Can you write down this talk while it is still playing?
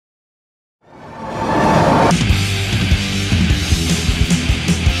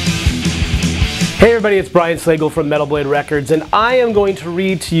Hey everybody, it's Brian Slagel from Metal Blade Records, and I am going to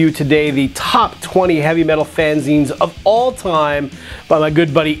read to you today the top 20 heavy metal fanzines of all time by my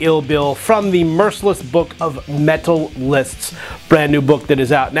good buddy Ill Bill from the Merciless book of metal lists. Brand new book that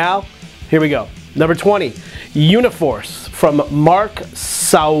is out now. Here we go. Number 20, Uniforce from Mark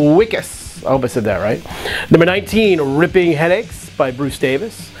Sawickas. I hope I said that right. Number 19, Ripping Headaches by Bruce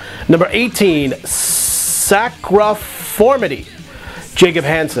Davis. Number 18, Sacroformity, Jacob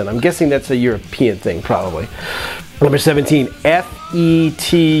Hansen. I'm guessing that's a European thing, probably. Number 17,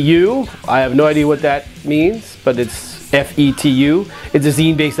 FETU. I have no idea what that means, but it's FETU. It's a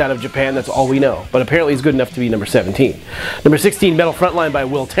zine based out of Japan. That's all we know. But apparently it's good enough to be number 17. Number 16, Metal Frontline by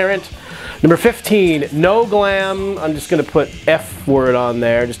Will Tarrant. Number 15, No Glam. I'm just going to put F word on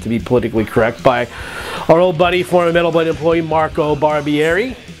there just to be politically correct, by our old buddy, former Metal Blade employee Marco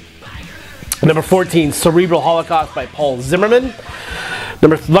Barbieri. Number 14, Cerebral Holocaust by Paul Zimmerman.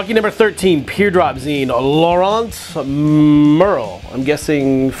 Lucky number 13, Peer Drop Zine, Laurent Merle. I'm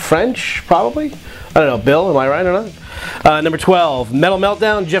guessing French, probably? I don't know, Bill, am I right or not? Number 12, Metal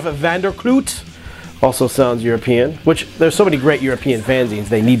Meltdown, Jeff Vanderkloot. Also sounds European, which there's so many great European fanzines,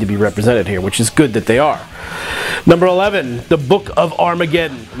 they need to be represented here, which is good that they are. Number 11, The Book of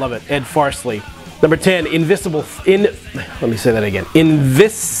Armageddon. Love it, Ed Farsley. Number 10, Invisible Force.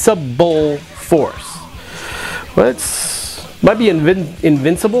 Well, might be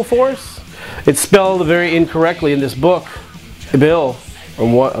Invincible Force. It's spelled very incorrectly in this book. Bill,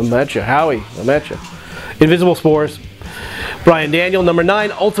 I'm at you. Howie, I'm at you. Invisible Force. Brian Daniel. Number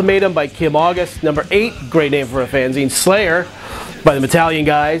 9, Ultimatum by Kim August. Number 8, great name for a fanzine, Slayer by the Italian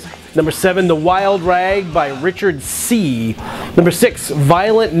guys. Number 7, The Wild Rag by Richard C. Number 6,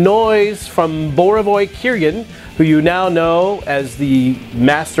 Violent Noise from Borovoy Kiergan, who you now know as the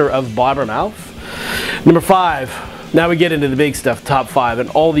master of Blabbermouth. Number 5, now we get into the big stuff, top 5, and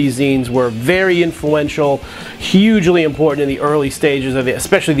all these zines were very influential, hugely important in the early stages of it,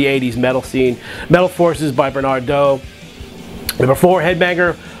 especially the 80s metal scene. Metal Forces by Bernard Doe. Number 4,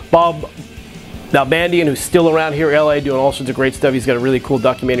 Headbanger, Bob Nalbandian, who's still around here in LA doing all sorts of great stuff. He's got a really cool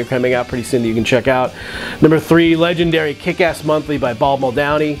documentary coming out pretty soon that you can check out. Number 3, legendary Kick-Ass Monthly by Bob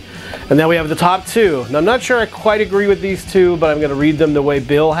Muldowney. And then we have the top 2. Now I'm not sure I quite agree with these two, but I'm going to read them the way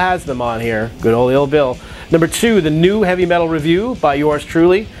Bill has them on here. Good old Ill Bill. Number 2, the New Heavy Metal Review by yours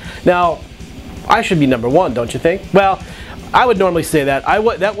truly. Now, I should be number 1, don't you think? Well, I would normally say that.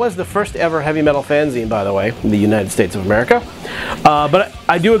 That was the first ever heavy metal fanzine, by the way, in the United States of America. But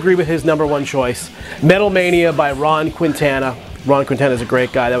I do agree with his number 1 choice. Metal Mania by Ron Quintana. Ron Quintana is a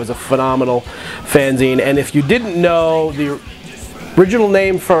great guy. That was a phenomenal fanzine. And if you didn't know, the original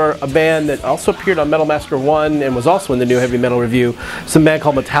name for a band that also appeared on Metal Massacre 1 and was also in the New Heavy Metal Review, some band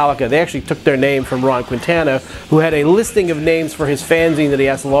called Metallica. They actually took their name from Ron Quintana, who had a listing of names for his fanzine that he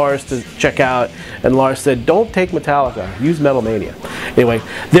asked Lars to check out, and Lars said, don't take Metallica, use Metal Mania. Anyway,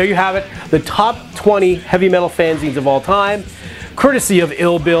 there you have it, the top 20 heavy metal fanzines of all time, courtesy of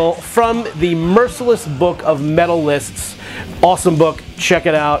Ill Bill from the Merciless book of metal lists. Awesome book, check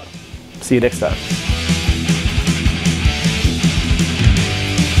it out. See you next time.